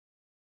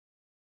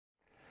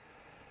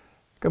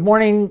Good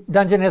morning,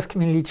 Dungeness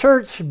Community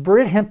Church.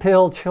 Britt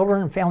Hemphill,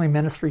 Children and Family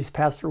Ministries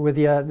pastor with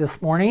you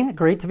this morning.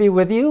 Great to be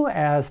with you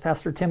as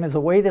Pastor Tim is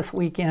away this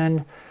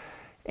weekend,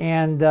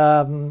 and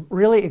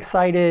really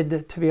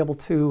excited to be able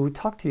to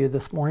talk to you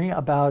this morning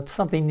about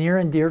something near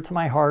and dear to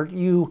my heart.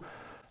 You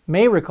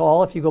may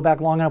recall, if you go back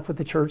long enough with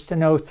the church, to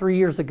know 3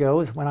 years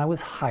ago is when I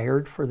was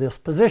hired for this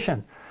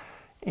position.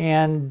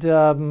 And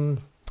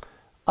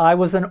I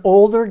was an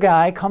older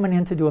guy coming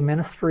in to do a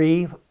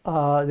ministry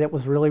that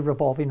was really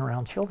revolving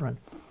around children.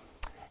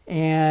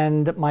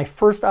 And my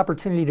first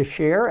opportunity to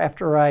share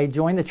after I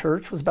joined the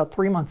church was about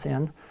 3 months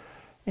in.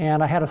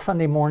 And I had a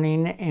Sunday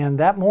morning, and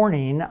that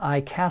morning I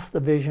cast the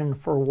vision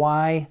for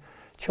why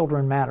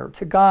children matter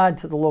to God,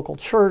 to the local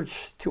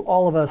church, to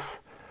all of us.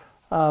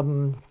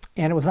 And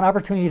it was an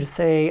opportunity to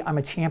say, I'm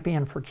a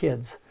champion for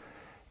kids.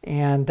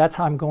 And that's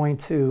how I'm going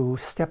to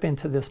step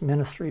into this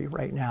ministry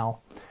right now.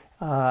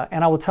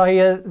 And I will tell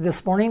you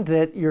this morning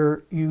that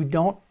you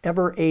don't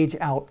ever age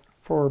out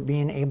for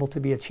being able to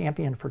be a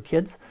champion for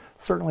kids.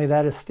 Certainly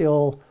that is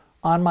still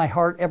on my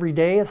heart every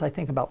day as I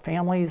think about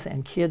families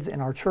and kids in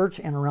our church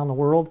and around the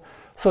world.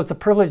 So it's a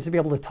privilege to be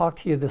able to talk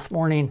to you this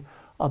morning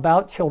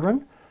about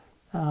children.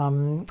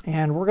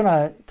 And we're going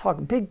to talk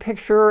big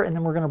picture, and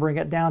then we're going to bring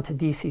it down to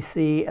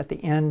DCC at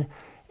the end.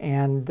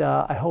 And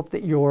I hope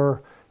that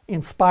you're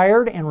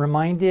inspired and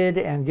reminded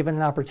and given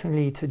an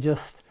opportunity to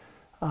just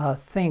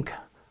think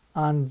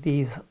on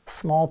these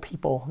small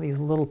people, these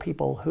little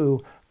people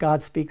who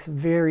God speaks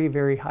very,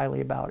 very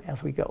highly about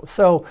as we go.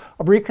 So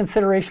a brief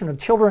consideration of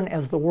children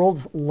as the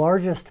world's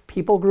largest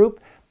people group.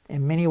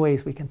 In many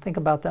ways, we can think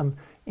about them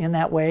in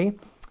that way.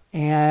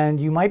 And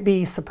you might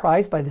be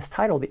surprised by this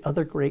title, The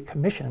Other Great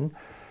Commission.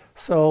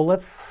 So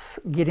let's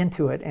get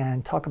into it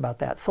and talk about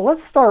that. So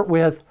let's start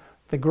with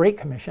the Great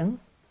Commission,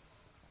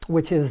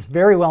 which is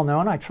very well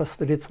known. I trust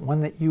that it's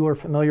one that you are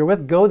familiar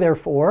with. Go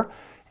therefore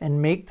and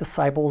make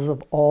disciples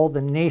of all the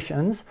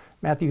nations.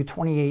 Matthew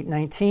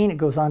 28:19, it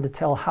goes on to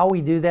tell how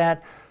we do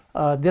that.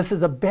 This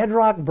is a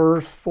bedrock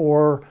verse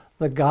for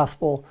the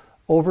gospel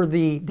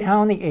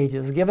down the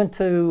ages, given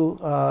to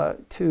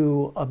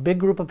a big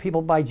group of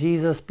people by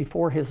Jesus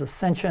before his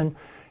ascension.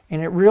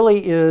 And it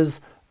really is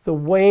the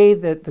way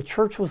that the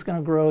church was going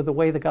to grow, the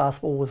way the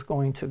gospel was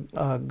going to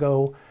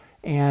go,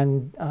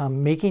 and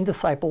making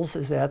disciples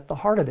is at the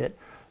heart of it.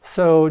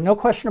 So no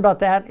question about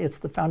that. It's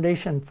the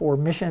foundation for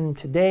mission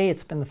today.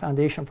 It's been the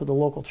foundation for the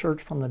local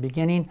church from the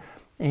beginning,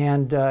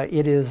 and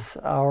it is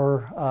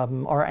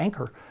our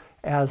anchor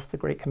as the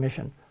Great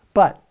Commission.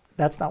 But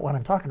that's not what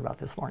I'm talking about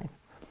this morning.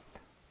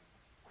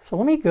 So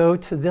let me go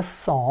to this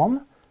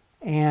psalm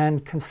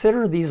and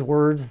consider these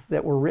words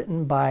that were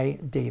written by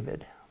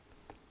David.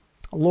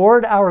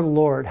 Lord, our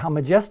Lord, how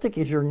majestic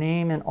is your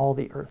name in all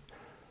the earth.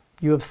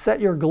 You have set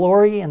your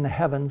glory in the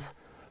heavens.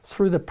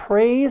 Through the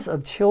praise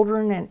of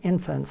children and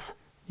infants,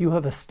 you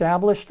have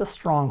established a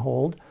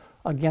stronghold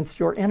against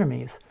your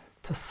enemies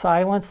to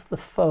silence the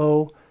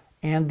foe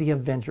and the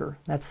avenger.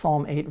 That's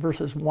Psalm 8,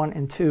 verses 1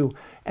 and 2.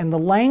 And the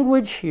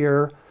language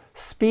here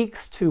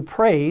speaks to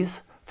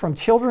praise from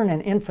children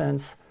and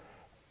infants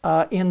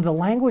in the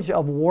language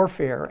of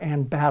warfare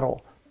and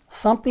battle.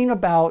 Something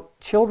about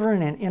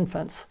children and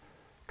infants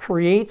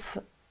creates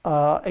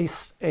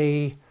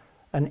an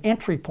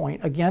entry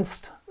point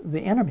against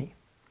the enemy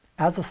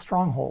as a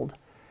stronghold.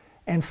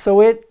 And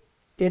so it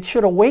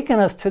should awaken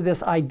us to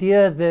this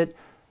idea that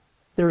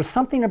there's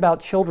something about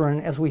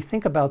children as we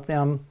think about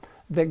them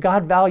that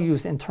God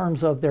values in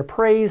terms of their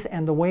praise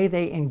and the way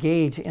they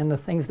engage in the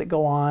things that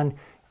go on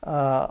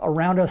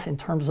around us in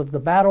terms of the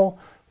battle,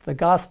 the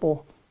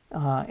gospel,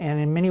 and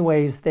in many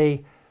ways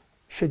they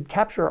should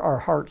capture our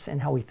hearts in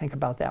how we think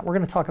about that. We're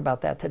going to talk about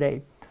that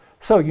today.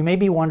 So you may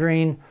be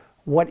wondering,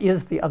 what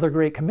is the other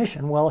Great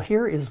Commission? Well,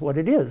 here is what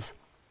it is.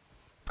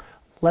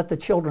 Let the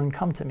children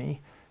come to me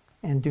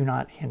and do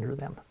not hinder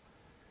them.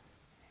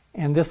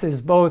 And this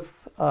is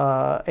both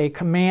a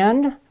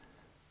command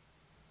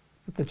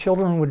that the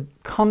children would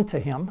come to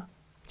him,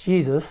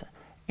 Jesus,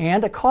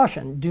 and a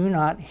caution, do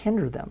not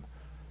hinder them.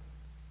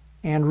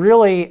 And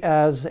really,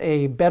 as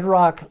a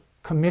bedrock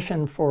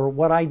commission for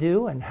what I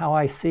do and how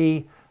I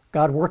see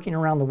God working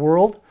around the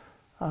world,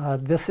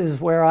 this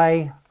is where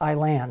I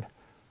land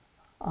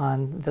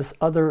on this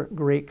other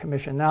Great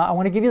Commission. Now, I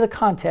want to give you the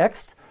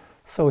context.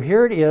 So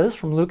here it is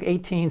from Luke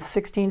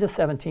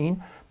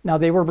 18:16-17. Now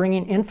they were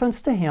bringing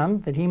infants to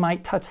him that he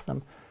might touch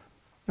them.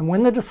 And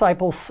when the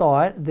disciples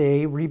saw it,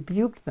 they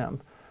rebuked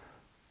them.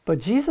 But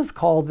Jesus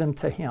called them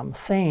to him,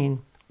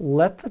 saying,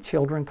 let the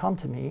children come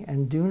to me,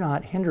 and do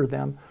not hinder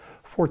them,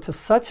 for to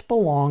such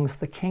belongs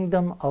the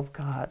kingdom of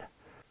God.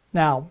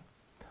 Now,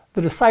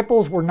 the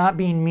disciples were not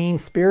being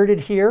mean-spirited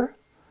here.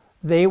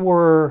 They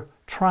were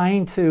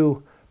trying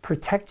to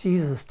protect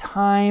Jesus'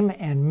 time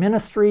and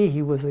ministry.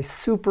 He was a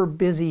super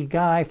busy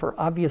guy for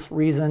obvious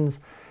reasons,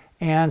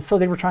 and so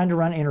they were trying to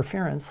run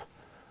interference.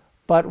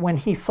 But when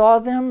he saw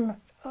them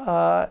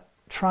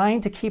trying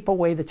to keep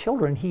away the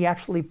children, he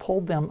actually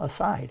pulled them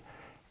aside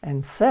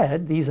and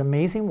said these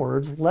amazing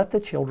words, let the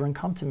children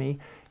come to me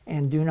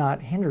and do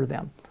not hinder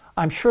them.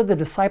 I'm sure the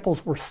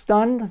disciples were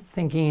stunned,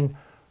 thinking,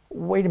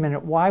 wait a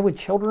minute, why would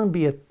children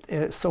be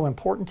so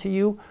important to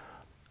you?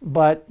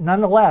 But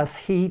nonetheless,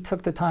 he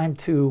took the time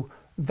to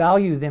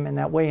value them in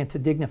that way and to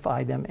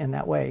dignify them in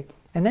that way.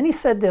 And then he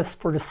said this,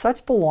 for to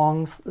such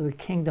belongs the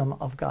kingdom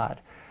of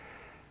God.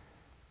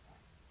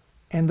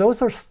 And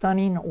those are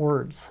stunning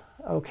words,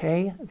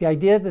 okay? The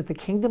idea that the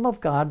kingdom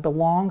of God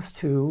belongs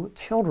to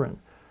children.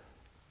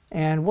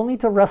 And we'll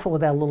need to wrestle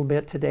with that a little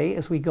bit today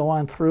as we go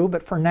on through.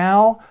 But for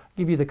now, I'll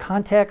give you the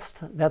context.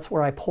 That's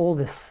where I pull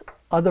this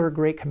other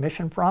Great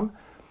Commission from.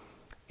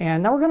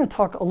 And now we're going to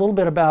talk a little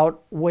bit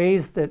about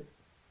ways that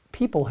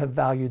people have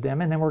valued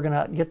them. And then we're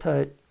going to get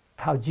to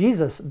how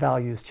Jesus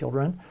values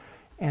children.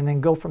 And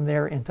then go from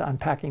there into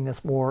unpacking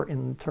this more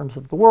in terms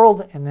of the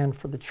world and then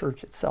for the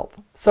church itself.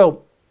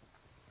 So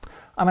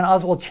I'm an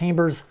Oswald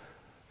Chambers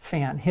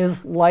fan.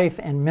 His life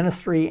and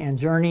ministry and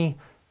journey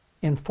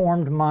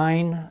informed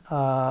mine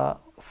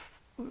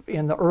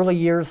in the early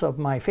years of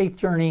my faith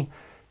journey.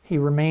 He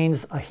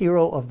remains a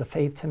hero of the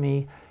faith to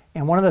me.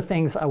 And one of the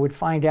things I would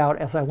find out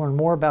as I learned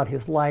more about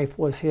his life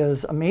was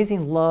his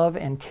amazing love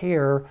and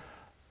care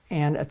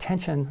and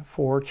attention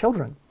for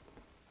children.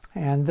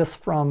 And this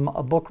from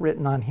a book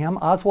written on him.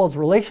 Oswald's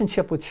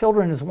relationship with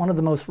children is one of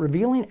the most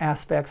revealing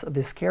aspects of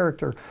his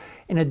character.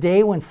 In a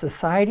day when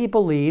society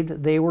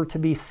believed they were to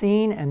be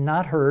seen and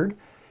not heard,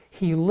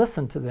 he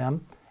listened to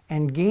them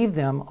and gave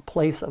them a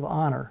place of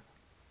honor.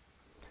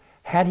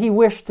 Had he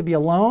wished to be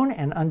alone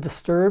and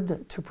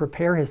undisturbed to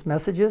prepare his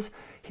messages,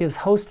 his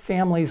host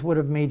families would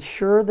have made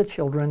sure the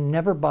children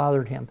never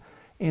bothered him.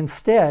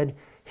 Instead,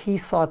 he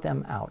sought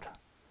them out.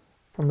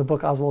 From the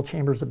book Oswald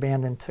Chambers,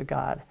 Abandoned to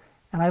God.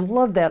 And I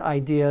love that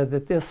idea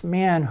that this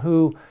man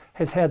who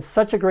has had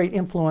such a great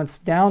influence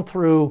down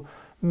through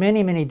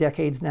many, many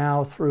decades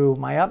now, through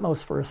My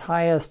Utmost for His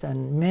Highest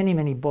and many,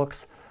 many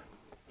books,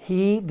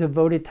 he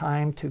devoted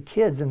time to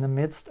kids in the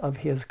midst of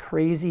his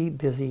crazy,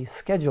 busy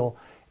schedule.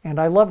 And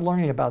I love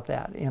learning about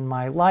that in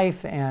my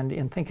life and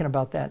in thinking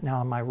about that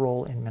now in my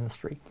role in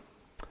ministry.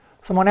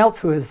 Someone else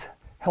who has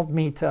helped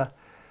me to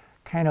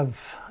kind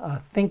of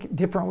think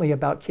differently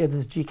about kids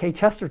is G.K.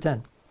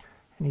 Chesterton.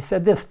 And he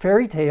said this,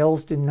 fairy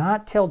tales do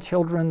not tell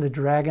children the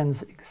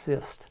dragons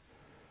exist.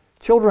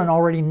 Children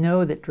already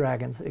know that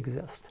dragons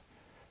exist.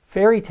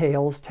 Fairy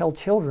tales tell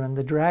children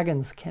the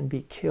dragons can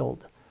be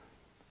killed.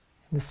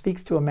 And this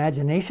speaks to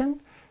imagination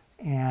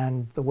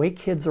and the way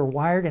kids are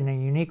wired in a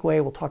unique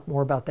way. We'll talk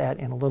more about that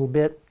in a little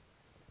bit.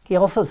 He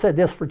also said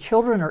this, for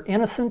children are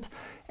innocent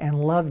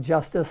and love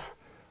justice,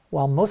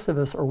 while most of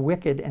us are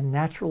wicked and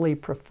naturally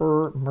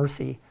prefer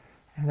mercy.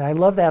 And I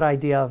love that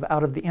idea of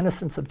out of the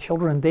innocence of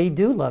children, they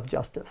do love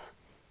justice.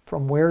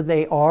 From where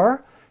they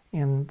are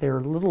in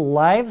their little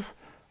lives,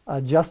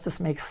 justice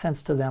makes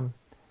sense to them.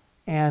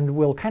 And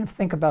we'll kind of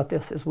think about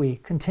this as we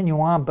continue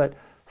on, but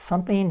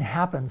something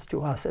happens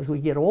to us as we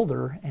get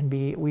older and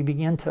we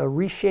begin to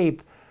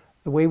reshape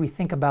the way we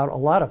think about a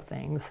lot of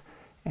things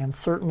and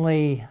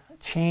certainly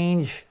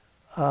change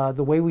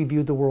the way we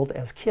view the world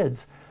as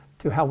kids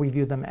to how we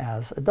view them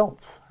as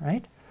adults,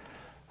 right?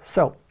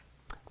 So,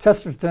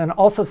 Chesterton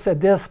also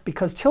said this,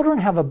 because children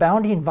have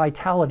abounding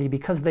vitality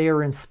because they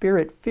are in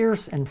spirit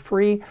fierce and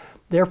free,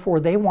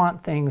 therefore they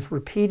want things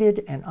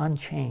repeated and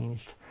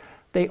unchanged.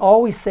 They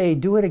always say,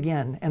 do it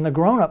again, and the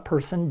grown-up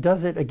person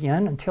does it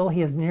again until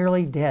he is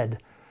nearly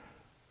dead.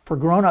 For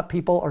grown-up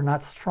people are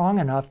not strong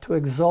enough to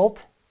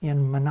exult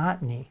in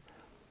monotony,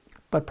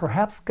 but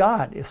perhaps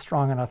God is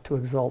strong enough to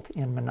exult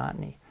in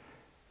monotony.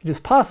 It is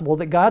possible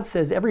that God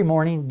says every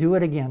morning, do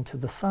it again to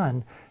the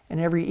sun, and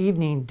every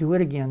evening, do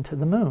it again to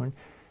the moon.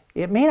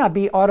 It may not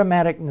be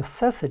automatic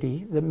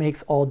necessity that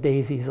makes all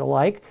daisies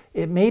alike.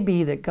 It may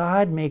be that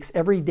God makes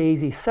every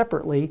daisy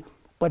separately,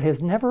 but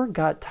has never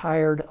got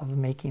tired of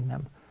making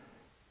them.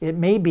 It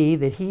may be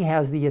that he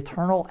has the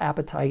eternal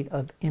appetite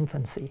of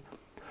infancy.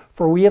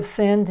 For we have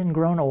sinned and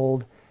grown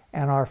old,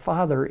 and our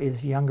Father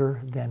is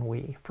younger than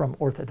we, from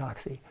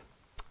Orthodoxy.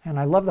 And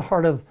I love the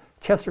heart of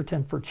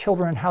Chesterton for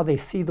children, how they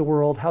see the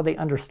world, how they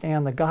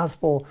understand the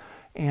gospel,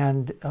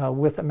 and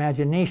with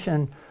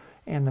imagination,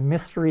 and the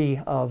mystery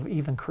of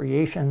even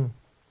creation.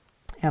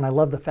 And I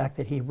love the fact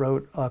that he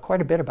wrote quite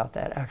a bit about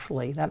that,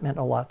 actually. That meant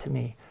a lot to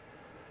me.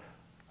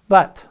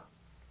 But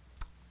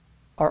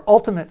our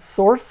ultimate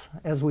source,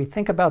 as we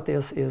think about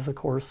this, is, of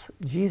course,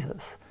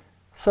 Jesus.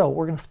 So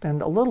we're going to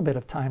spend a little bit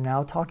of time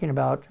now talking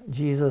about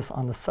Jesus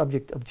on the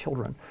subject of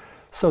children.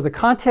 So the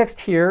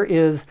context here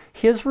is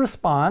his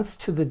response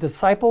to the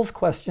disciples'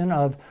 question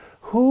of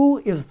who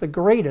is the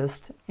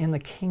greatest in the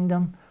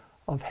kingdom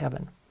of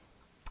heaven.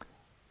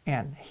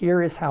 And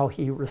here is how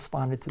he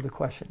responded to the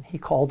question. He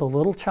called a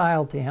little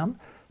child to him,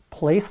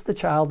 placed the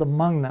child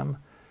among them,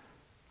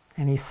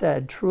 and he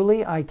said,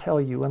 truly I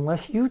tell you,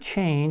 unless you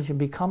change and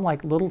become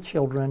like little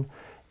children,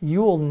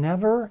 you will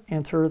never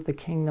enter the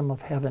kingdom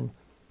of heaven.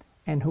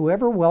 And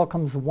whoever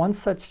welcomes one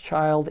such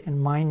child in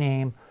my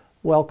name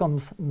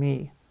welcomes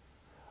me.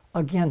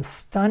 Again,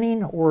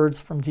 stunning words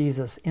from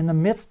Jesus. In the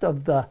midst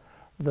of the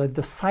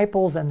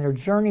disciples and their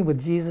journey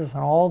with Jesus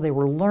and all they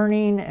were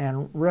learning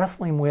and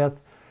wrestling with,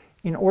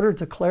 in order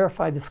to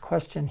clarify this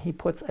question, he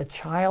puts a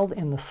child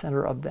in the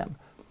center of them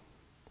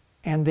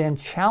and then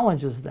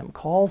challenges them,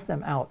 calls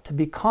them out to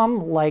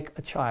become like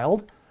a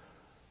child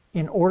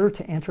in order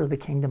to enter the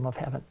kingdom of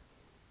heaven.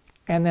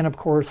 And then, of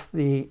course,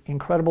 the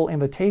incredible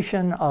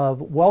invitation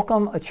of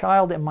welcome a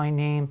child in my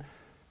name,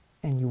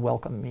 and you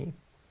welcome me.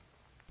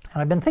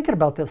 And I've been thinking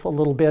about this a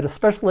little bit,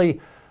 especially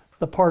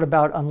the part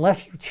about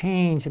unless you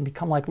change and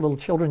become like little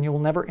children, you will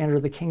never enter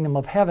the kingdom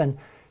of heaven.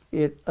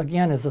 It,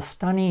 again, is a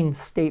stunning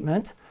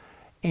statement.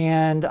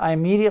 And I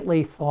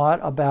immediately thought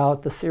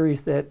about the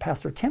series that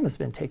Pastor Tim has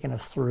been taking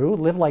us through,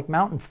 Live Like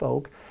Mountain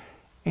Folk.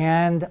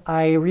 And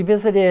I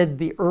revisited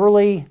the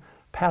early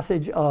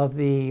passage of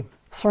the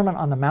Sermon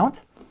on the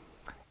Mount.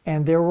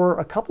 And there were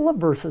a couple of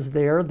verses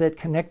there that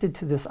connected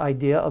to this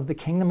idea of the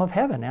kingdom of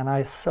heaven.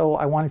 And so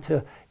I wanted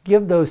to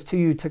give those to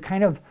you to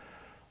kind of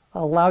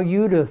allow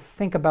you to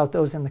think about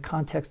those in the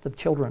context of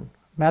children.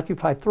 Matthew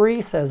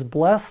 5:3 says,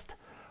 "Blessed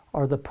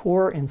are the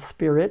poor in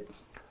spirit,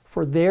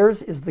 for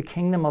theirs is the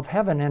kingdom of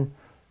heaven." And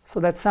so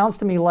that sounds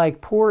to me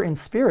like poor in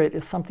spirit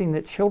is something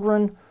that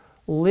children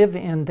live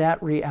in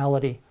that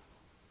reality,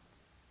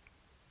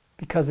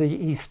 because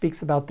he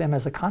speaks about them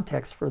as a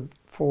context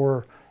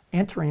for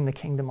entering the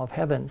kingdom of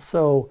heaven.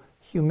 So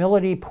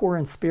humility, poor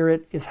in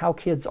spirit, is how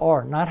kids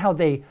are, not how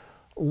they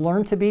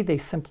learn to be. They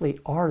simply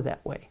are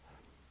that way.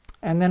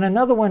 And then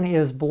another one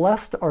is,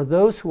 "Blessed are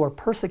those who are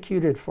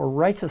persecuted for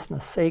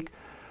righteousness' sake,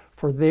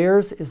 for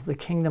theirs is the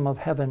kingdom of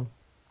heaven."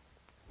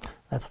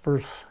 That's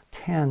verse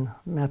 10,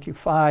 Matthew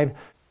 5.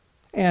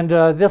 And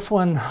this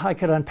one I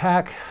could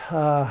unpack,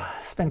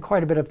 spend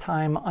quite a bit of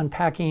time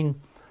unpacking.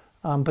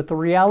 But the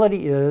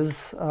reality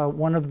is,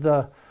 one of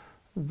the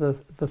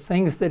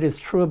things that is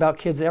true about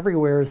kids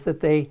everywhere is that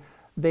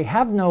they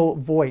have no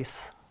voice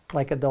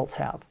like adults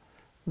have.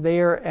 They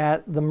are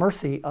at the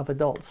mercy of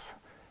adults.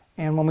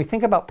 And when we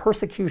think about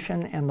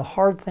persecution and the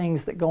hard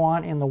things that go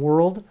on in the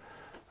world,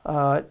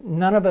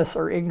 none of us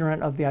are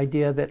ignorant of the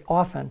idea that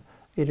often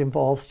it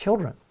involves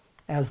children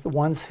as the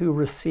ones who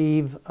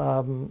receive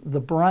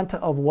the brunt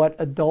of what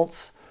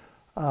adults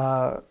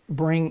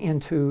bring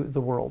into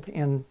the world,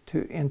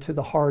 into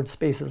the hard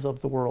spaces of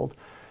the world.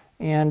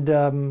 And,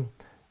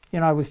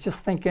 I was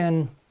just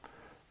thinking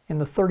in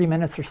the 30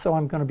 minutes or so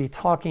I'm going to be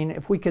talking,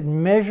 if we could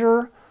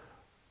measure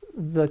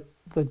the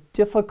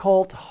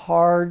difficult,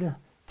 hard,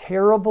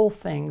 terrible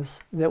things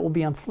that will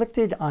be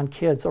inflicted on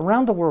kids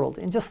around the world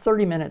in just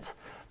 30 minutes,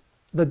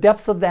 the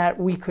depths of that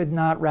we could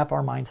not wrap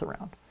our minds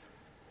around.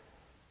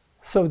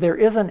 So there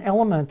is an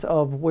element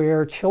of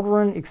where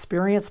children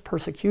experience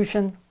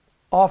persecution.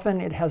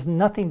 Often it has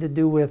nothing to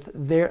do with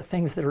their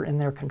things that are in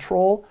their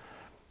control.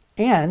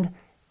 And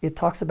it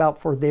talks about,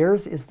 for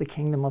theirs is the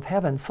kingdom of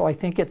heaven. So I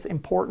think it's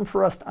important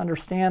for us to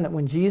understand that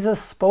when Jesus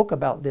spoke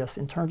about this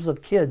in terms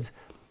of kids,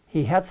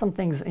 he had some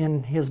things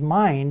in his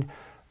mind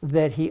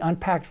that he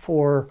unpacked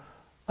for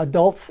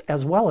adults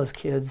as well as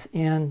kids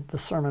in the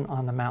Sermon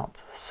on the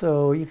Mount.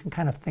 So you can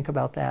kind of think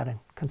about that and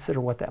consider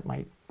what that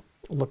might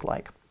look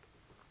like.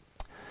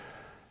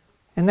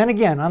 And then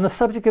again, on the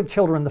subject of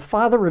children, the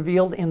Father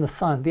revealed in the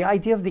Son, the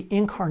idea of the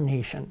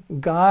incarnation,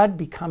 God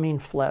becoming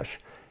flesh.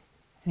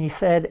 And he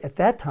said at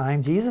that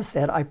time, Jesus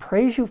said, "I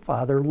praise you,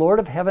 Father, Lord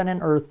of heaven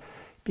and earth,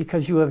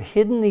 because you have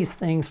hidden these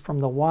things from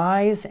the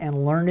wise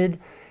and learned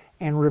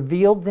and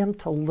revealed them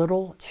to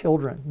little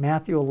children."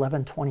 Matthew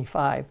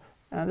 11:25.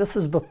 This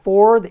is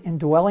before the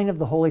indwelling of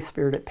the Holy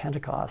Spirit at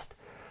Pentecost.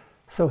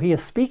 So he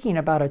is speaking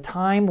about a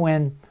time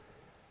when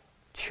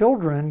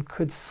children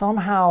could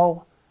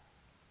somehow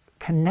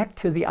connect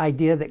to the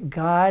idea that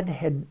God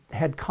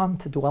had come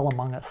to dwell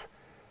among us,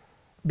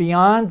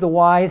 beyond the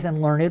wise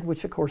and learned,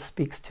 which of course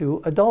speaks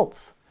to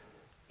adults.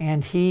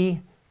 And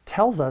he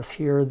tells us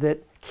here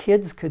that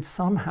kids could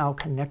somehow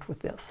connect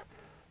with this.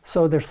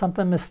 So there's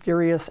something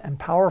mysterious and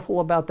powerful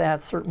about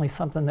that, certainly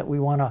something that we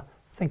want to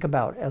think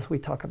about as we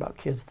talk about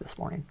kids this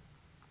morning.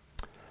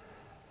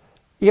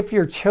 If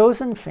you're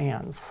Chosen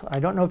fans, I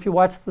don't know if you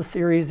watched the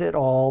series at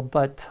all,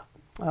 but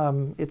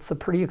it's a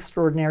pretty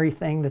extraordinary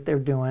thing that they're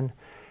doing.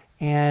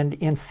 And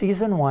in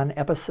season 1,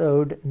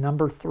 episode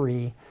number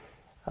 3,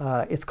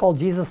 it's called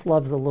Jesus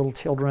Loves the Little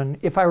Children.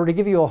 If I were to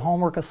give you a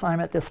homework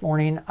assignment this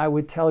morning, I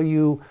would tell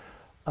you,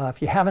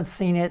 if you haven't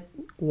seen it,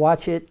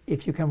 watch it.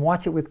 If you can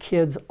watch it with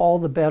kids, all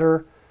the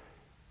better.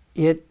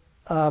 It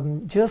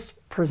just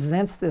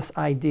presents this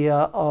idea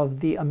of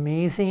the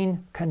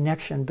amazing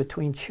connection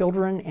between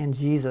children and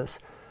Jesus,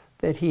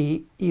 that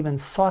he even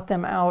sought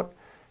them out.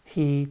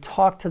 He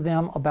talked to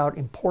them about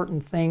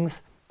important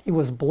things. He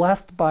was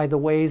blessed by the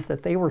ways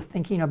that they were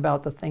thinking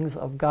about the things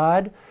of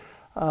God.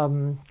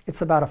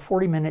 It's about a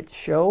 40-minute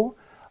show,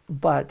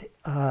 but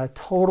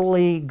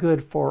totally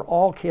good for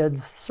all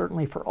kids,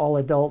 certainly for all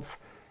adults.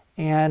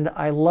 And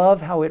I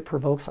love how it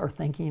provokes our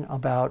thinking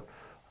about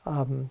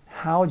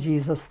how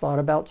Jesus thought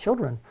about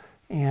children,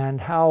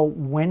 and how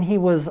when he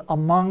was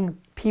among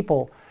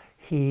people,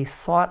 he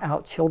sought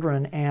out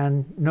children,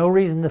 and no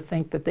reason to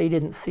think that they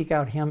didn't seek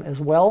out him as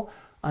well,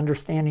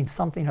 understanding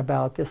something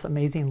about this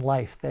amazing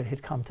life that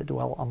had come to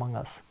dwell among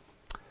us.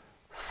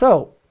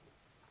 So,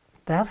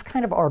 that's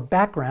kind of our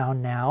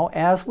background now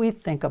as we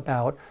think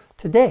about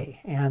today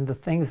and the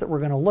things that we're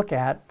going to look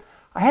at.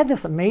 I had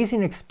this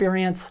amazing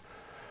experience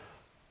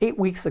 8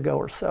 weeks ago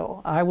or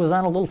so. I was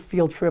on a little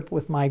field trip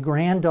with my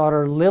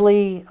granddaughter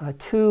Lily,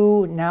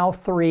 2, now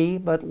 3,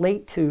 but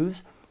late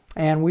 2s,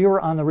 and we were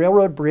on the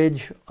railroad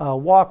bridge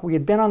walk. We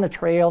had been on the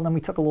trail, and then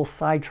we took a little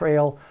side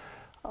trail.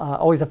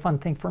 Always a fun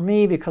thing for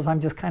me because I'm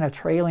just kind of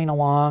trailing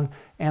along,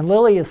 and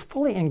Lily is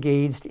fully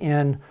engaged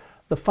in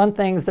the fun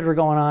things that are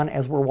going on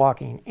as we're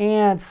walking.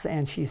 Ants,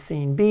 and she's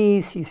seeing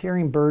bees, she's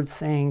hearing birds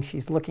sing,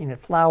 she's looking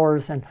at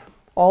flowers, and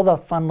all the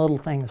fun little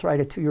things, right,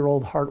 a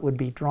 2-year-old heart would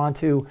be drawn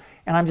to,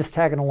 and I'm just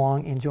tagging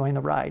along, enjoying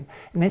the ride.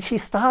 And then she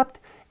stopped,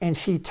 and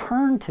she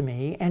turned to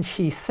me, and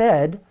she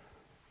said,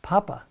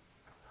 "Papa,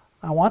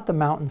 I want the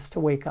mountains to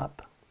wake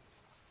up."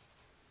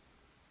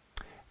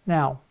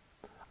 Now,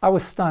 I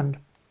was stunned.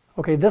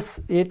 Okay,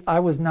 I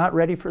was not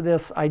ready for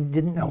this. I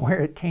didn't know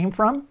where it came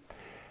from.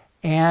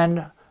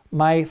 And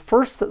my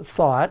first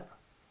thought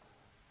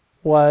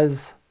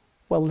was,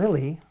 well,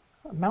 Lily,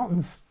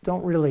 mountains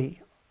don't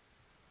really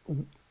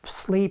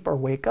sleep or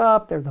wake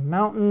up. They're the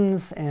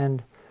mountains.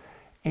 And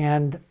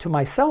to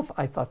myself,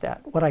 I thought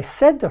that. What I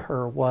said to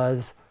her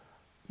was,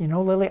 you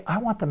know, Lily, I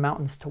want the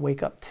mountains to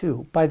wake up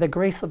too, by the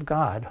grace of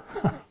God.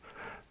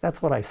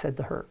 That's what I said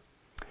to her.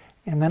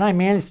 And then I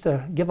managed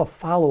to give a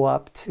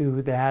follow-up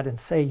to that and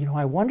say, you know,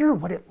 I wonder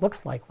what it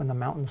looks like when the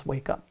mountains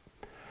wake up.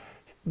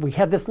 We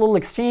had this little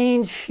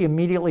exchange. She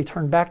immediately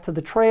turned back to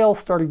the trail,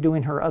 started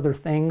doing her other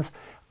things.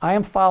 I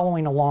am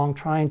following along,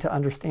 trying to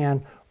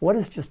understand what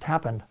has just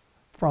happened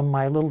from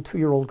my little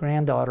 2-year-old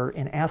granddaughter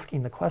in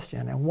asking the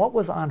question and what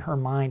was on her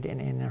mind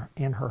and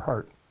in her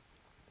heart.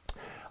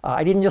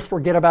 I didn't just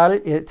forget about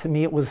it. To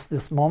me, it was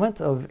this moment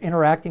of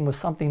interacting with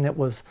something that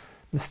was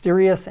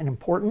mysterious and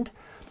important.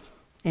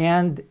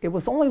 And it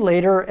was only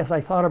later as I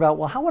thought about,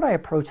 well, how would I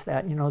approach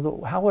that? You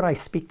know, how would I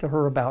speak to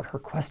her about her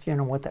question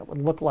and what that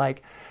would look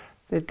like?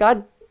 That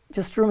God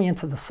just drew me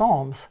into the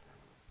Psalms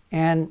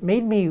and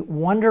made me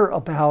wonder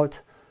about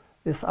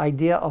this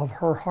idea of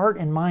her heart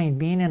and mind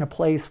being in a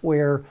place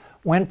where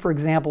when, for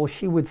example,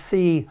 she would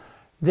see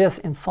this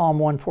in Psalm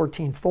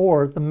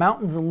 114:4, the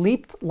mountains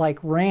leaped like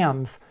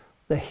rams,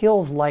 the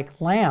hills like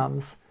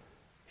lambs,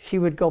 she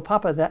would go,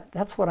 Papa,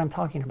 that's what I'm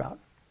talking about.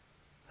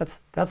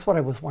 That's what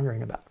I was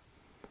wondering about.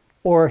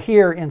 Or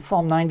here in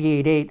Psalm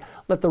 98:8,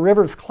 let the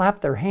rivers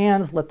clap their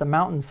hands, let the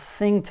mountains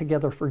sing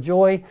together for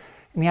joy.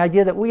 And the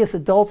idea that we as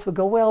adults would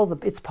go, well,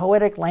 it's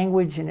poetic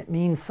language and it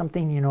means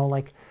something, you know,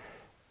 like,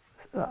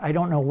 I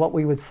don't know what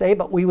we would say,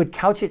 but we would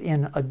couch it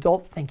in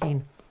adult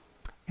thinking.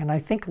 And I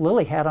think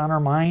Lily had on her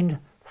mind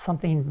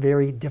something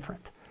very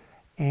different.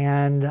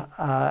 And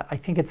I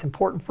think it's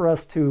important for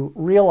us to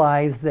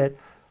realize that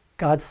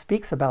God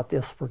speaks about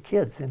this for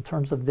kids in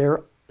terms of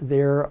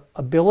their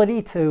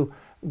ability to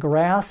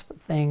grasp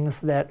things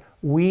that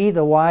we,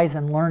 the wise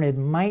and learned,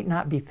 might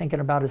not be thinking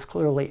about as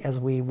clearly as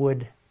we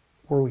would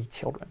were we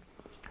children.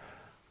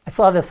 I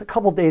saw this a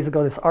couple days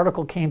ago. This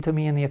article came to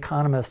me in The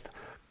Economist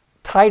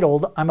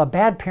titled, "I'm a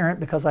bad parent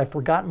because I've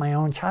forgotten my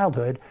own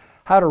childhood,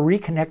 how to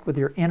reconnect with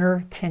your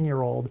inner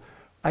 10-year-old."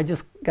 I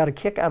just got a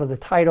kick out of the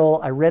title.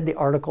 I read the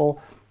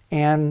article,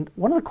 and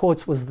one of the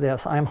quotes was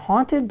this: "I'm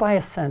haunted by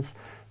a sense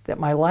that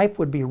my life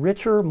would be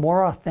richer,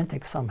 more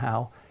authentic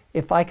somehow,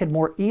 if I could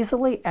more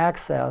easily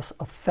access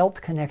a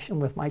felt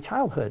connection with my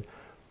childhood.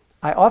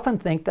 I often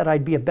think that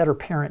I'd be a better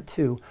parent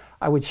too.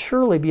 I would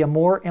surely be a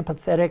more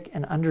empathetic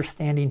and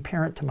understanding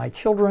parent to my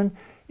children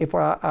if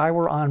I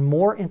were on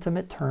more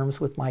intimate terms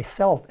with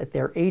myself at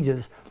their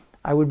ages.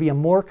 I would be a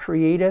more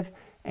creative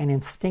and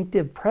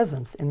instinctive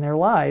presence in their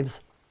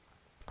lives."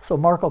 So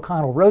Mark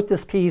O'Connell wrote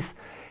this piece,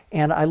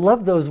 and I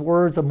love those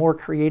words, a more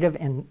creative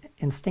and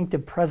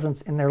instinctive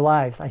presence in their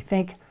lives. I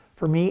think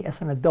for me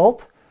as an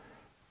adult,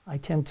 I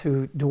tend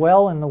to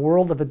dwell in the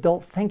world of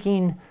adult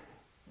thinking,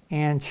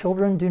 and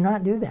children do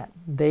not do that.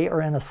 They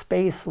are in a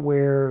space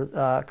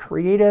where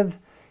creative,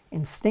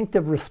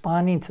 instinctive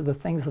responding to the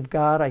things of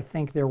God, I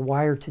think they're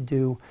wired to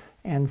do.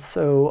 And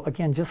so,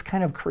 again, just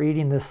kind of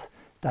creating this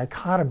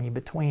dichotomy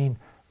between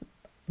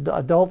the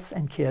adults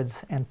and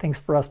kids, and things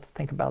for us to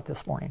think about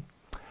this morning.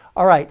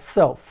 All right,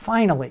 so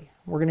finally,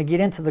 we're going to get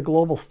into the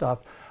global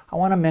stuff. I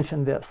want to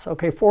mention this.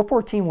 Okay,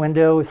 414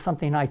 window is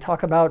something I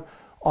talk about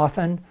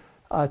often.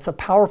 It's a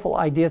powerful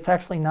idea. It's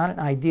actually not an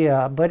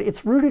idea, but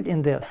it's rooted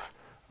in this.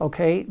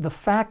 Okay, the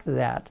fact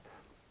that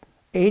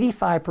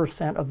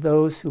 85% of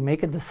those who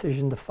make a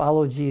decision to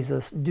follow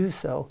Jesus do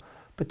so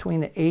between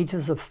the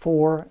ages of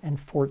 4 and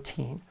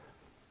 14.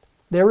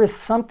 There is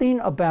something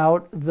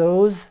about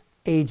those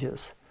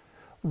ages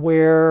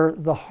where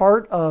the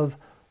heart of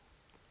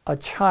a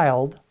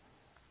child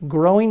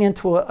growing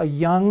into a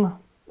young,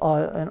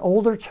 an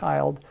older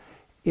child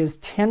is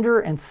tender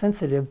and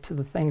sensitive to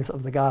the things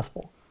of the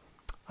gospel.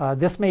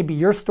 This may be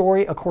your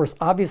story. Of course,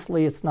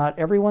 obviously, it's not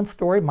everyone's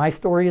story. My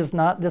story is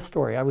not this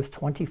story. I was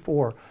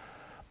 24.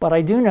 But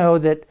I do know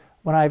that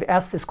when I've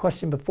asked this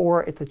question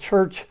before at the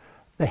church,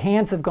 the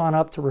hands have gone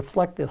up to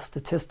reflect this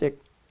statistic.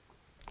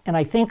 And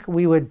I think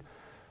we would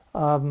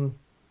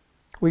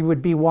we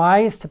would be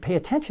wise to pay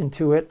attention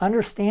to it,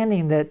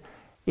 understanding that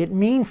it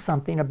means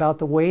something about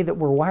the way that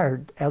we're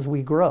wired as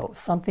we grow,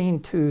 something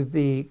to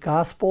the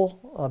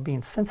gospel,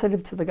 being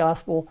sensitive to the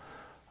gospel,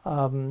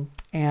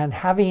 and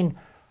having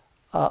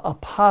a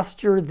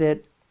posture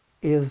that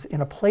is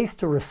in a place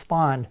to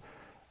respond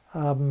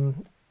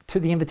to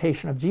the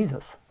invitation of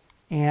Jesus.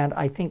 And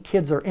I think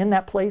kids are in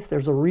that place.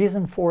 There's a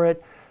reason for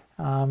it.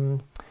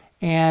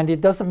 And it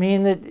doesn't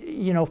mean that,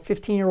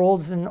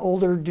 15-year-olds and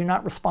older do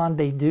not respond.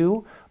 They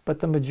do,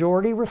 but the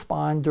majority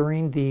respond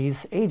during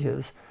these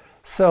ages.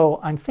 So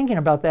I'm thinking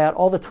about that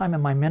all the time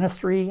in my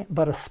ministry,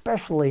 but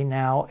especially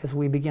now as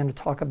we begin to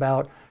talk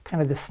about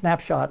kind of the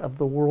snapshot of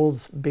the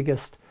world's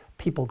biggest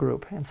people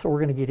group. And so we're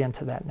going to get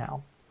into that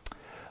now.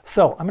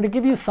 So I'm going to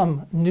give you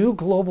some new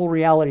global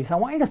realities. I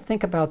want you to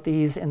think about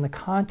these in the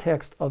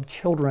context of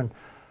children.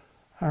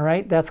 All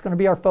right, that's going to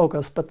be our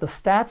focus, but the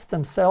stats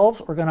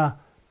themselves are going to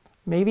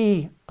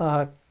maybe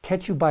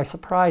catch you by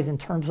surprise in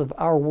terms of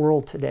our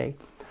world today.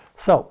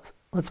 So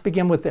let's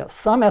begin with this.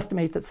 Some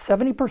estimate that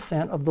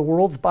 70% of the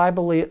world's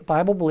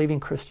Bible-believing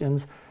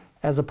Christians,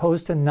 as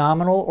opposed to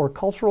nominal or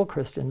cultural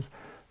Christians,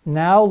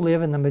 now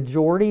live in the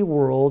majority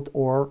world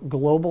or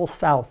global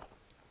south.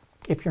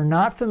 If you're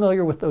not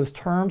familiar with those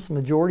terms,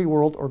 majority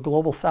world or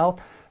global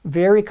south,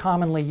 very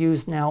commonly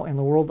used now in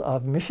the world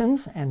of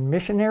missions and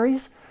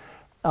missionaries.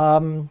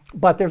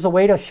 But there's a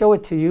way to show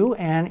it to you,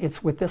 and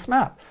it's with this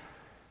map.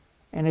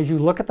 And as you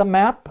look at the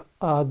map,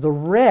 the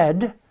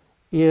red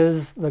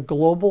is the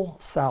global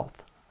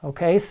south.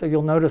 Okay, so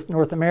you'll notice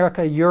North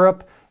America,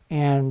 Europe,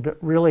 and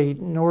really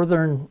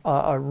northern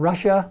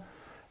Russia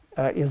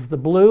is the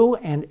blue,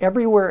 and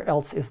everywhere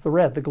else is the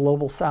red, the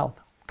global south.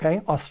 Okay,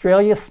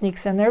 Australia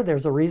sneaks in there.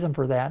 There's a reason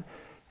for that.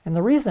 And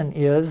the reason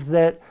is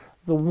that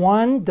the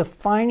one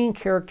defining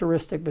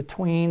characteristic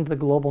between the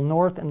global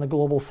north and the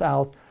global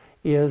south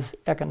is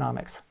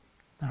economics.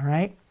 All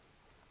right?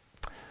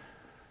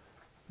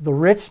 The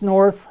rich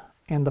north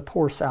and the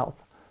poor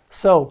south.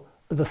 So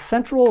the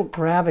central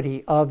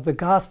gravity of the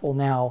gospel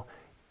now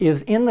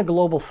is in the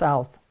global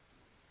south.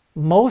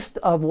 Most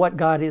of what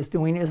God is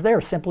doing is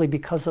there simply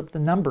because of the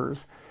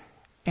numbers.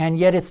 And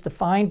yet it's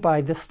defined by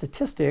this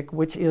statistic,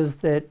 which is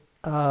that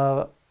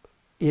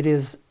it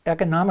is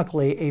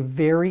economically a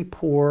very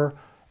poor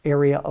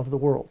area of the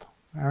world.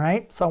 All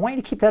right? So I want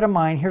you to keep that in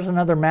mind. Here's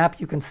another map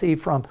you can see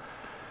from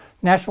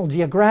National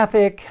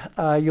Geographic.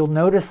 You'll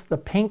notice the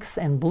pinks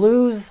and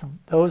blues.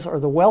 Those are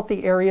the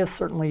wealthy areas.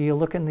 Certainly you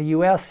look in the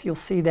U.S., you'll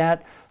see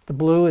that. The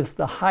blue is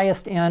the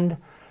highest end.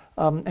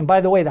 And by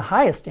the way, the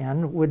highest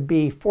end would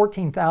be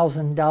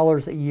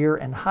 $14,000 a year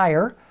and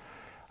higher.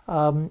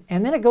 And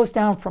then it goes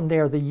down from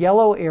there. The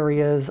yellow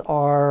areas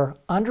are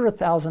under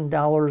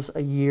 $1,000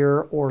 a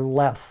year or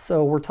less.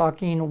 So we're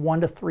talking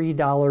 $1 to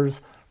 $3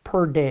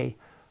 per day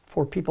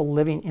for people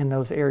living in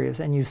those areas.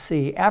 And you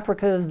see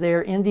Africa is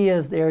there, India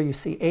is there, you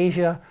see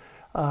Asia,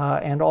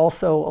 and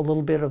also a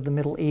little bit of the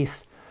Middle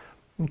East.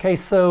 Okay,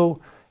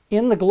 so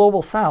in the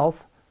global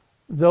south,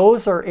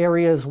 those are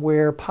areas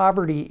where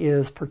poverty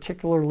is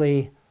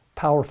particularly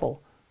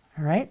powerful.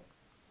 All right?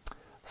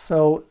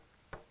 So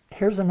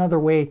here's another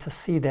way to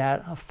see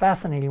that, a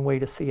fascinating way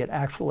to see it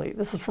actually.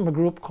 This is from a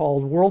group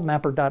called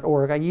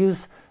worldmapper.org. I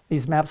use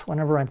these maps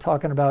whenever I'm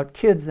talking about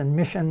kids and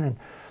mission, and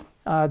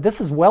this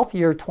is Wealth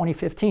Year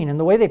 2015. And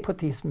the way they put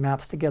these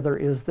maps together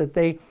is that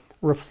they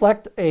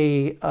reflect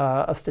a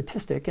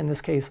statistic, in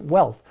this case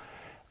wealth,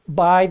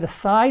 by the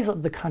size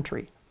of the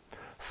country.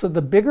 So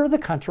the bigger the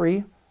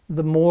country,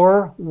 the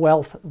more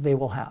wealth they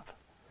will have.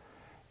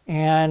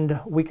 And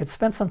we could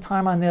spend some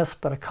time on this,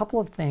 but a couple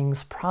of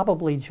things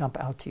probably jump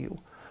out to you.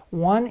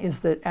 One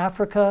is that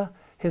Africa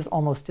has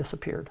almost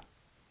disappeared.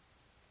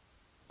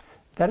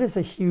 That is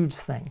a huge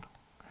thing,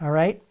 all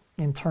right,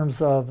 in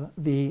terms of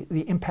the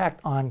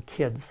impact on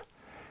kids.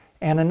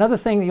 And another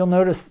thing that you'll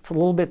notice that's a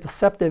little bit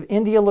deceptive,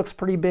 India looks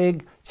pretty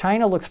big,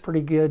 China looks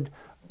pretty good,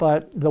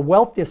 but the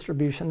wealth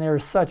distribution there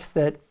is such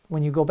that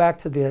when you go back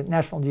to the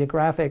National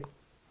Geographic,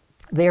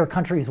 they are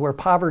countries where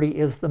poverty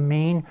is the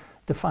main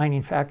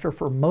defining factor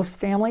for most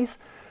families.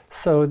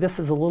 So this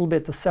is a little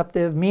bit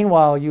deceptive.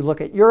 Meanwhile, you look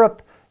at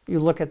Europe, you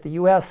look at the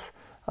US,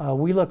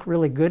 we look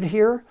really good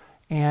here,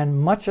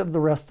 and much of the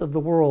rest of the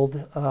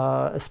world,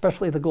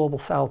 especially the global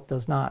south,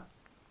 does not.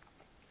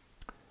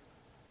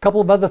 A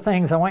couple of other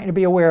things I want you to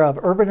be aware of.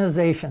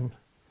 Urbanization.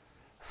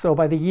 So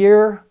by the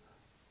year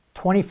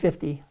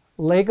 2050,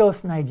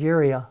 Lagos,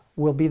 Nigeria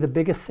will be the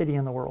biggest city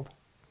in the world.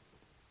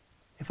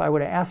 If I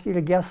would have asked you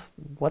to guess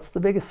what's the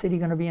biggest city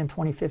going to be in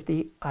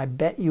 2050, I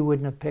bet you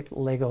wouldn't have picked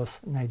Lagos,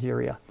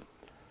 Nigeria.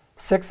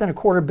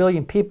 6.25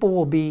 billion people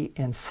will be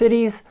in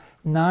cities.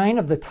 9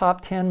 of the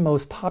top 10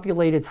 most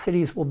populated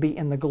cities will be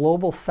in the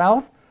global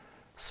south.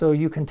 So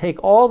you can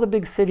take all the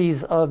big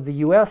cities of the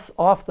US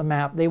off the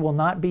map. They will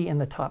not be in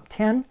the top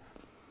 10.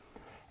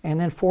 And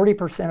then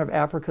 40% of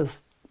Africa's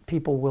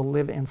people will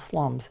live in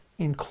slums,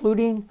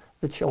 including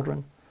the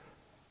children.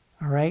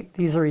 All right,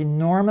 these are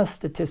enormous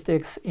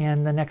statistics.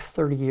 In the next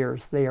 30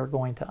 years, they are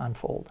going to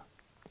unfold.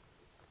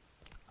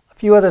 A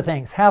few other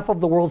things. Half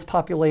of the world's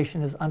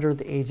population is under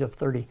the age of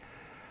 30.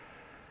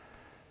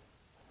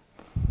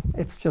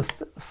 It's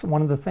just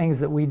one of the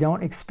things that we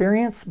don't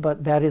experience,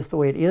 but that is the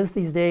way it is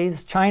these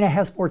days. China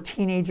has more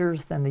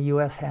teenagers than the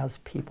U.S. has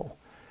people.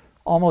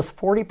 Almost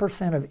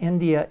 40% of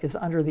India is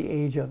under the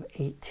age of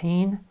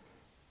 18.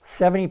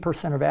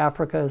 70% of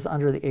Africa is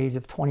under the age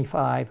of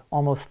 25.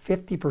 Almost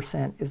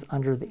 50% is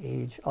under the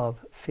age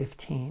of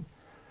 15.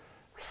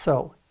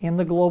 So in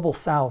the global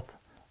south,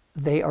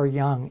 they are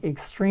young,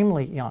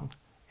 extremely young.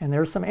 And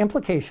there's some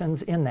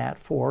implications in that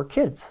for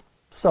kids.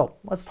 So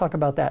let's talk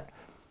about that.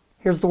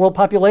 Here's the world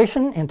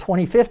population in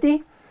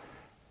 2050.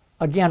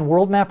 Again,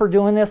 World Mapper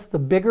doing this. The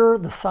bigger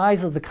the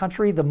size of the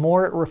country, the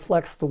more it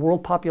reflects the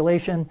world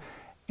population,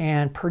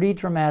 and pretty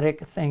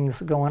dramatic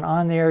things going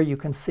on there. You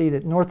can see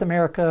that North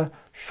America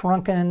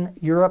shrunken,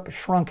 Europe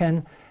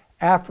shrunken,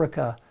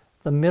 Africa,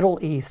 the Middle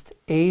East,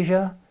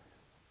 Asia,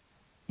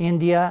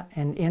 India,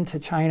 and into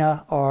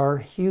China are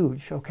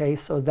huge, okay?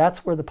 So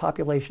that's where the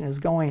population is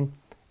going.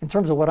 In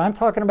terms of what I'm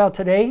talking about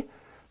today,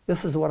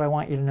 this is what I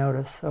want you to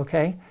notice,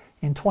 okay?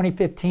 In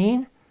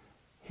 2015,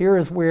 here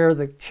is where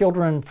the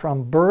children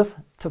from birth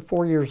to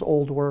 4 years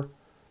old were.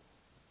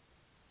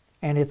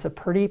 And it's a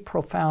pretty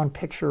profound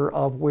picture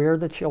of where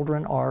the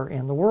children are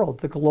in the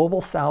world. The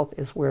global south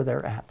is where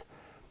they're at.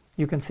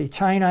 You can see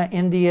China,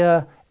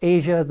 India,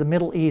 Asia, the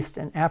Middle East,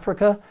 and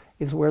Africa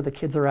is where the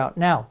kids are out.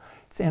 Now,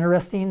 it's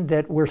interesting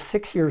that we're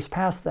 6 years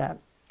past that.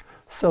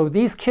 So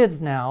these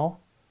kids now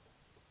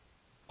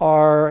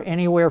are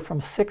anywhere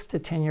from 6 to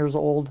 10 years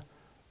old,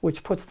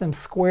 which puts them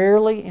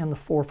squarely in the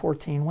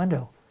 414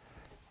 window.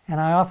 And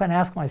I often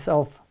ask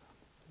myself,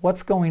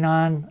 what's going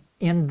on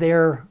in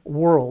their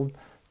world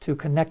to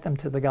connect them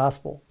to the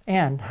gospel?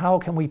 And how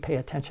can we pay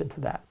attention to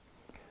that?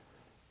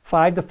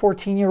 5 to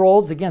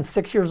 14-year-olds, again,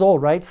 6 years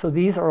old, right? So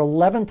these are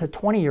 11 to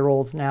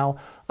 20-year-olds now.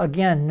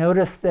 Again,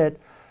 notice that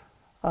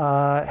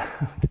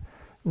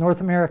North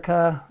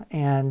America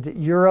and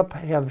Europe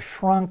have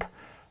shrunk.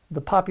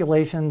 The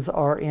populations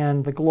are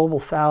in the global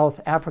south,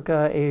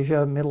 Africa,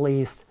 Asia, Middle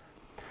East.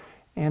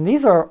 And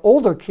these are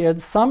older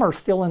kids. Some are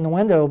still in the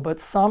window, but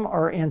some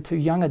are into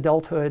young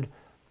adulthood.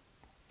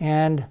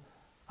 And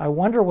I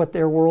wonder what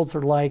their worlds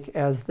are like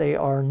as they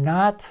are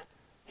not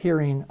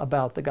hearing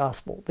about the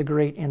gospel, the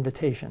great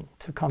invitation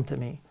to come to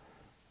me.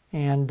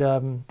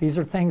 And these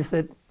are things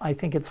that I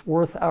think it's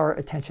worth our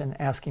attention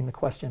asking the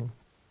question.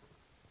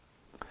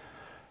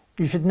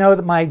 You should know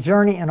that my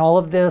journey in all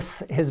of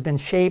this has been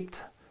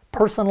shaped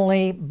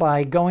personally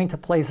by going to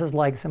places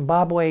like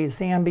Zimbabwe,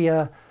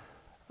 Zambia,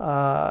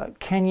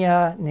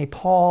 Kenya,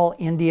 Nepal,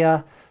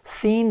 India,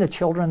 seeing the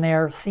children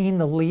there, seeing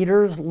the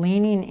leaders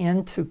leaning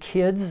into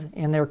kids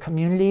in their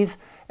communities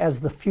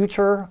as the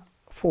future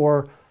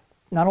for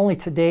not only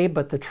today,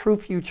 but the true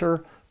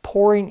future,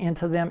 pouring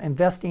into them,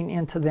 investing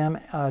into them,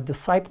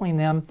 discipling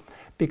them,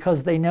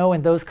 because they know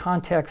in those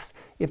contexts,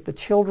 if the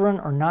children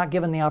are not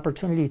given the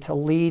opportunity to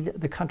lead,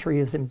 the country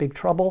is in big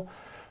trouble.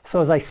 So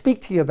as I speak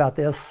to you about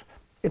this,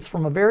 it's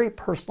from a very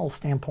personal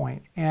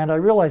standpoint. And I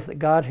realize that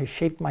God has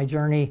shaped my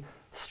journey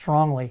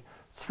strongly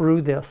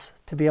through this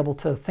to be able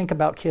to think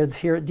about kids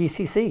here at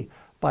DCC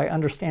by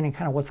understanding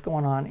kind of what's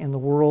going on in the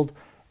world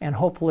and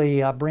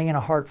hopefully bringing a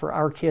heart for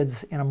our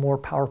kids in a more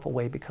powerful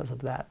way because of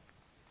that.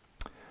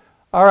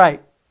 All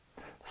right,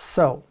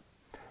 so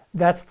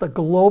that's the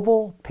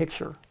global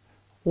picture.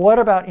 What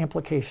about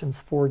implications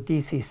for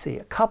DCC?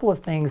 A couple of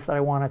things that I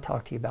want to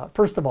talk to you about.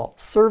 First of all,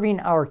 serving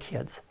our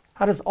kids.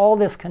 How does all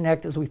this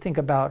connect as we think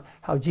about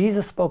how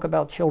Jesus spoke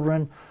about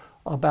children,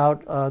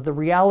 about the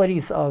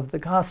realities of the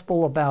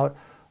gospel, about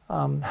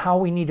how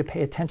we need to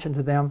pay attention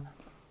to them?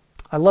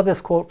 I love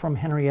this quote from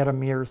Henrietta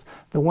Mears.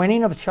 "The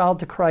winning of a child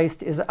to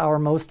Christ is our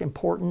most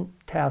important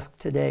task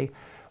today.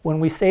 When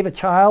we save a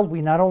child,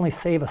 we not only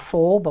save a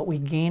soul, but we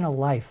gain a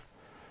life.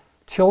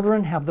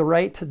 Children have the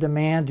right to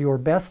demand your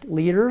best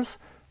leaders,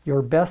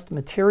 your best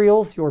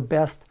materials, your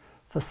best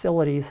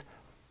facilities."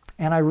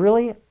 And I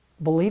really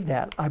believe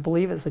that. I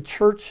believe as a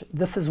church,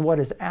 this is what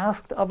is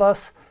asked of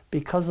us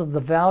because of the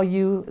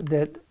value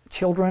that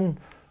children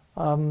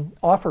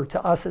offer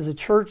to us as a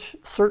church,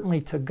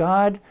 certainly to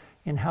God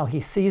in how He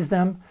sees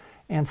them.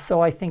 And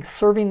so I think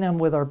serving them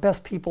with our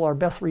best people, our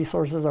best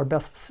resources, our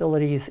best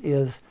facilities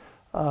is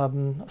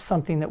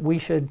something that we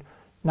should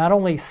not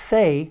only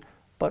say,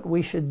 but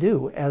we should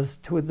do as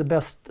to the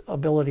best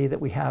ability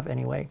that we have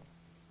anyway.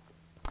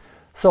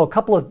 So a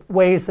couple of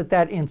ways that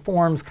that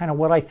informs kind of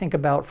what I think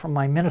about from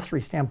my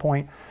ministry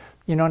standpoint.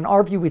 You know, in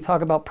our view, we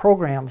talk about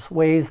programs,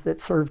 ways that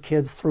serve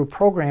kids through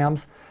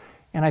programs.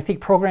 And I think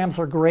programs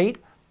are great,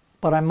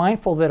 but I'm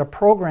mindful that a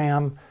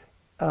program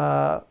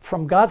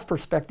from God's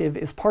perspective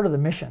is part of the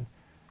mission.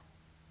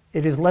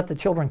 It is let the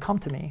children come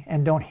to me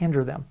and don't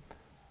hinder them.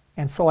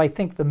 And so I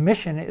think the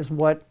mission is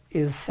what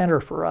is center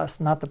for us,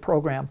 not the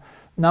program.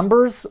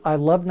 Numbers, I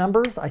love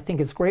numbers. I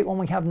think it's great when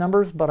we have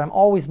numbers, but I'm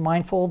always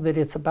mindful that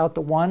it's about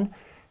the one.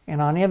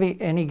 And on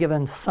any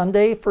given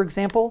Sunday, for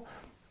example,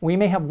 we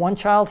may have one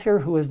child here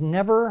who has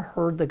never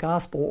heard the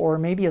gospel, or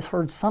maybe has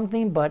heard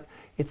something, but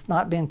it's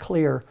not been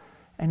clear.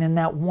 And in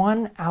that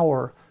 1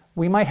 hour,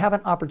 we might have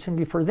an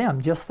opportunity for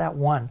them, just that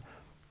one,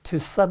 to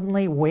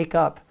suddenly wake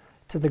up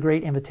to the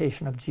great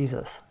invitation of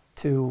Jesus,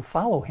 to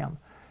follow him.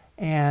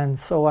 And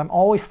so I'm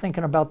always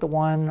thinking about the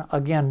one,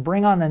 again,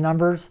 bring on the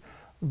numbers,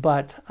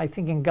 but I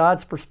think in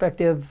God's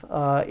perspective,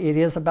 it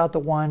is about the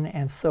one,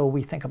 and so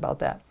we think about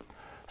that.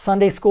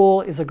 Sunday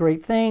school is a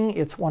great thing.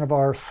 It's one of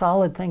our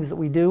solid things that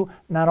we do.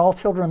 Not all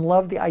children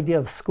love the idea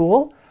of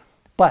school,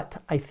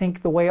 but I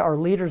think the way our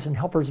leaders and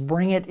helpers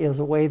bring it is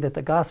a way that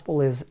the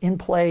gospel is in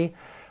play,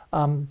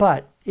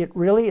 but it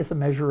really is a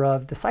measure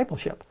of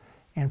discipleship.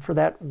 And for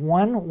that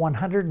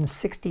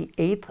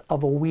 168th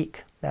of a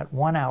week, that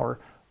 1 hour,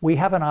 we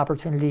have an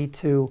opportunity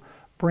to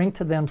bring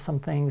to them some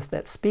things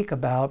that speak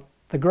about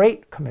the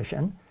Great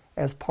Commission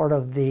as part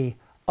of the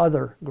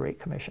other Great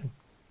Commission.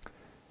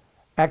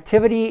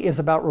 Activity is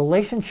about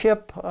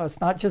relationship.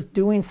 It's not just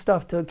doing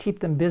stuff to keep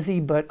them busy,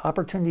 but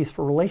opportunities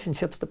for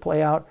relationships to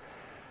play out.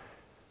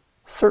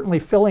 Certainly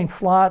filling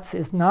slots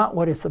is not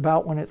what it's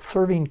about when it's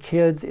serving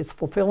kids. It's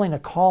fulfilling a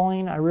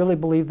calling. I really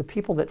believe the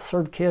people that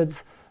serve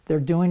kids, they're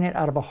doing it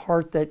out of a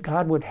heart that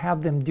God would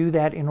have them do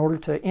that in order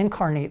to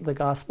incarnate the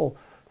gospel.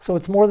 So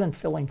it's more than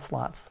filling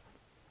slots.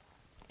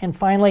 And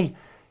finally,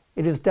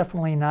 it is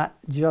definitely not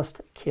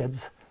just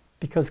kids,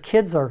 because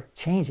kids are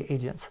change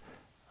agents.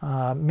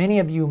 Many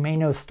of you may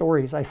know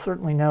stories. I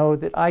certainly know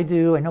that I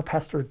do. I know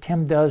Pastor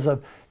Tim does,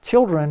 of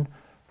children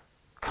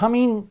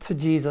coming to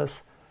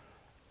Jesus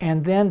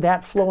and then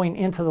that flowing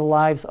into the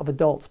lives of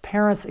adults,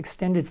 parents,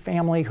 extended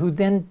family, who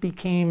then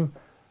became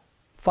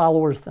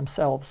followers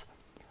themselves.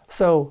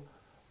 So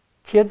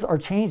kids are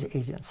change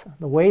agents.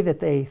 The way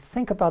that they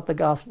think about the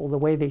gospel, the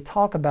way they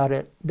talk about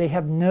it, they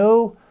have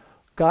no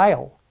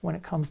guile when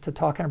it comes to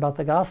talking about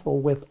the gospel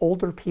with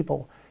older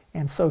people.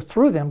 And so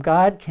through them,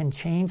 God can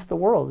change the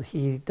world.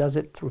 He does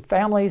it through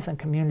families and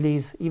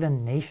communities,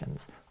 even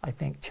nations. I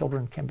think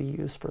children can be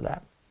used for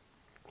that.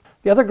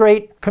 The other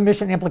Great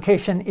Commission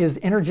implication is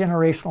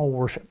intergenerational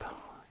worship.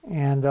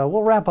 And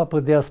we'll wrap up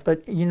with this,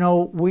 but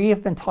we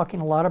have been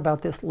talking a lot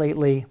about this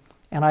lately,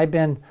 and I've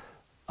been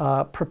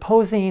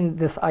proposing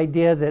this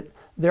idea that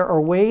there are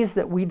ways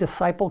that we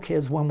disciple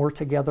kids when we're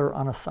together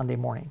on a Sunday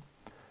morning.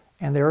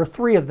 And there are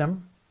 3 of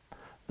them: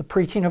 the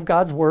preaching of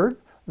God's word,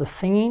 the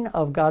singing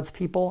of God's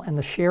people, and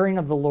the sharing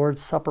of the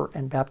Lord's Supper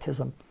and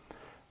baptism.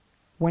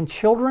 When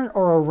children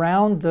are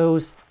around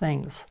those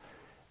things,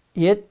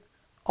 it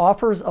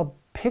offers a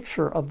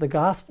picture of the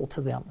gospel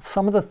to them,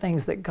 some of the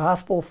things that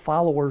gospel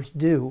followers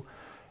do.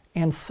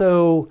 And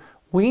so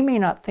we may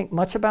not think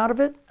much about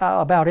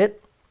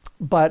it,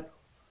 but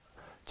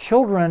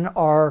children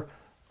are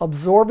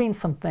absorbing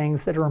some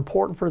things that are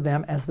important for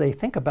them as they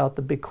think about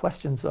the big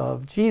questions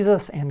of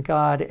Jesus and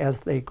God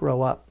as they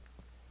grow up.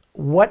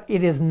 What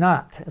it is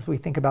not, as we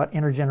think about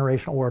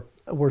intergenerational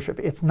worship,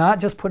 it's not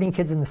just putting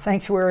kids in the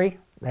sanctuary.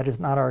 That is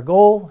not our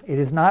goal. It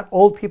is not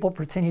old people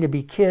pretending to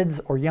be kids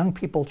or young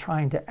people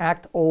trying to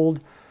act old.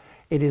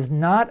 It is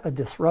not a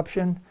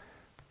disruption,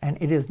 and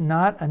it is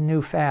not a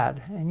new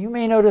fad. And you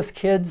may notice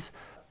kids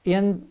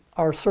in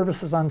our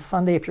services on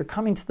Sunday, if you're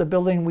coming to the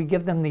building, we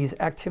give them these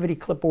activity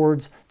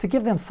clipboards to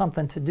give them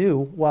something to do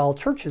while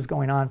church is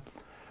going on.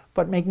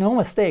 But make no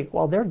mistake,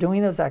 while they're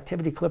doing those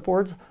activity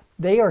clipboards,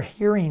 they are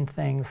hearing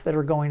things that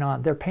are going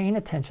on. They're paying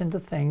attention to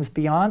things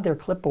beyond their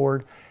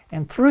clipboard,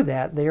 and through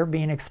that, they are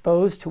being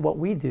exposed to what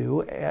we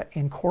do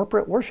in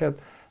corporate worship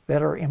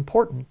that are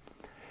important.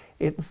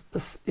 It's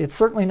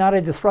certainly not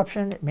a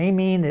disruption. It may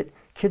mean that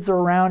kids are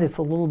around, it's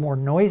a little more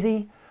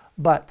noisy,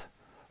 but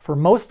for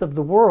most of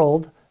the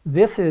world,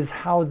 this is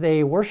how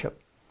they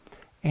worship.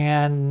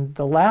 And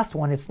the last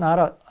one, it's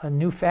not a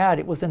new fad.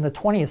 It was in the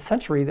 20th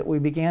century that we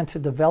began to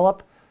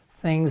develop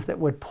things that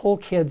would pull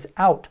kids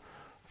out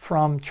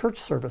from church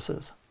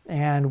services.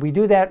 And we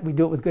do that, we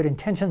do it with good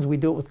intentions, we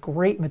do it with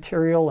great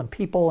material and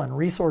people and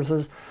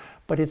resources,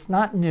 but it's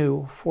not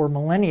new. For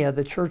millennia,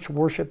 the church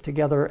worshiped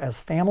together as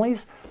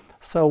families.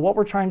 So what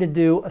we're trying to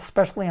do,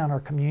 especially on our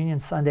communion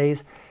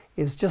Sundays,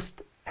 is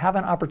just have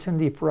an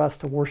opportunity for us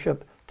to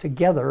worship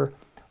together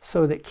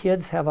so that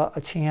kids have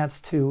a chance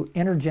to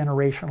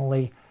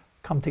intergenerationally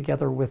come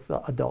together with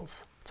the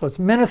adults. So it's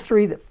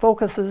ministry that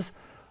focuses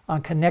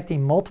on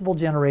connecting multiple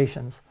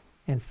generations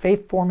in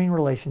faith-forming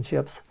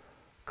relationships,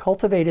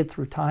 cultivated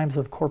through times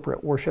of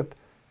corporate worship,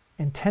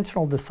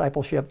 intentional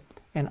discipleship,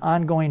 and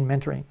ongoing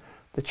mentoring.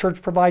 The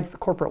church provides the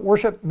corporate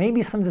worship,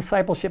 maybe some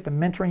discipleship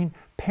and mentoring.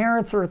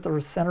 Parents are at the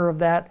center of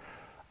that.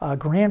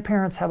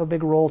 Grandparents have a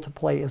big role to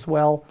play as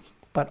well,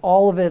 but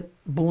all of it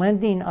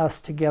blending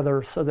us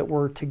together so that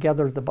we're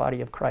together the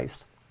body of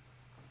Christ.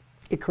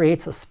 It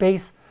creates a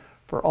space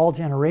for all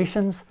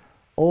generations,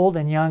 old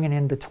and young and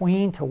in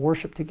between, to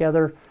worship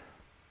together.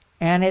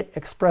 And it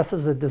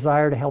expresses a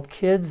desire to help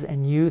kids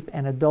and youth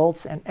and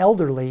adults and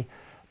elderly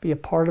be a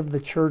part of the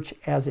church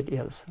as it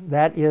is.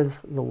 That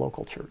is the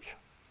local church.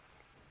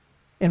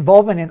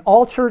 Involvement in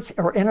all church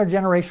or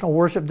intergenerational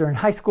worship during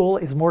high school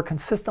is more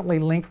consistently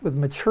linked with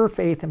mature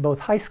faith in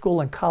both high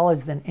school and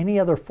college than any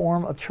other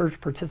form of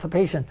church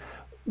participation.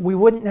 We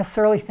wouldn't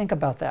necessarily think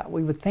about that.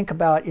 We would think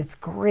about it's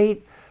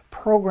great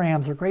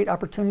programs or great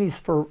opportunities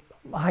for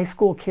high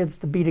school kids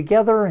to be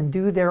together and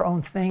do their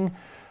own thing.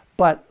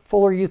 But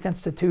Fuller Youth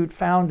Institute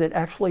found that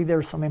actually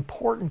there's some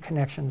important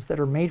connections that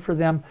are made for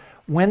them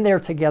when they're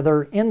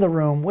together in the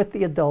room with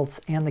the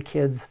adults and the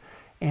kids.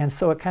 And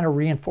so it kind of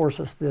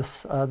reinforces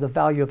this, the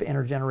value of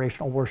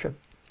intergenerational worship,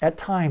 at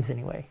times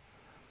anyway.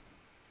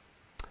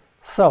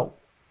 So,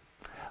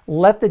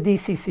 let the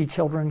DCC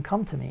children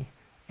come to me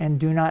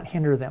and do not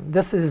hinder them.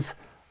 This is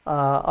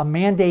a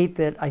mandate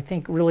that I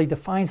think really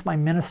defines my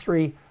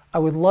ministry. I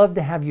would love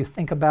to have you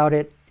think about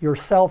it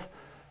yourself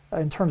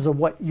in terms of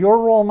what your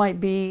role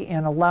might be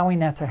in allowing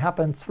that to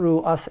happen through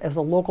us as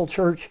a local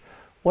church.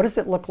 What does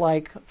it look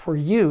like for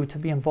you to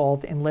be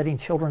involved in letting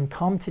children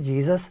come to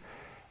Jesus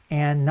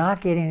and not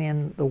getting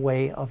in the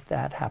way of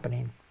that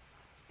happening?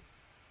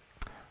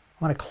 I'm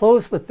going to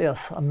close with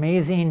this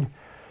amazing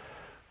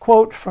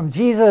quote from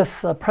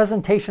Jesus, a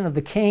presentation of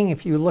the king.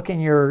 If you look in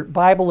your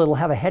Bible, it'll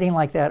have a heading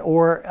like that,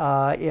 or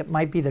it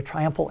might be the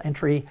triumphal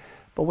entry.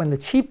 But when the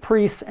chief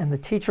priests and the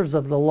teachers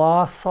of the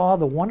law saw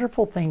the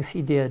wonderful things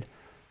he did,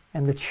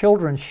 and the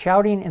children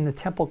shouting in the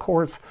temple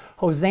courts,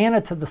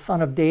 "Hosanna to the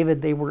Son of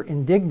David," they were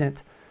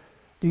indignant.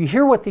 "Do you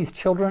hear what these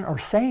children are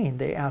saying?"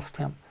 they asked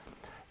him.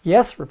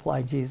 "Yes,"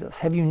 replied Jesus.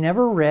 "Have you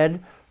never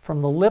read,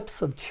 from the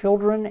lips of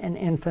children and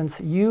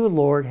infants, you,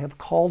 Lord, have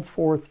called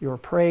forth your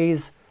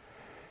praise?"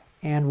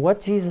 And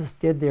what Jesus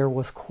did there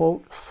was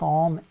quote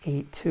Psalm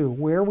 8:2,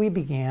 where we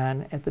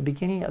began at the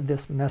beginning of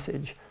this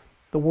message.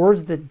 The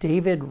words that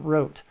David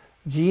wrote,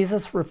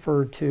 Jesus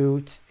referred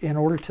to in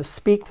order to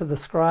speak to the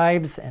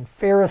scribes and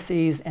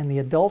Pharisees and the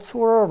adults who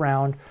were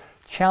around,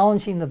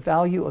 challenging the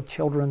value of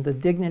children, the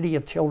dignity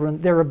of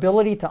children, their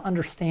ability to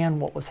understand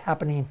what was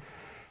happening.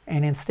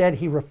 And instead,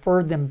 he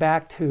referred them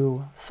back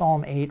to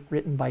Psalm 8,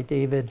 written by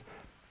David,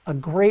 a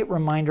great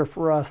reminder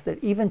for us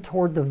that even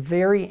toward the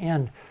very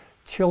end,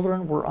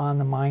 children were on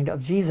the mind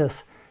of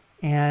Jesus.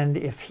 And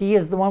if he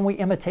is the one we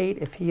imitate,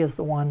 if he is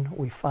the one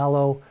we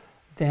follow,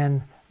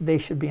 then they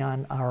should be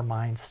on our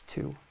minds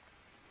too.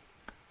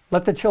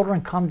 Let the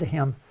children come to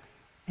him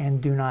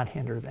and do not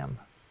hinder them.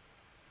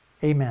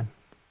 Amen.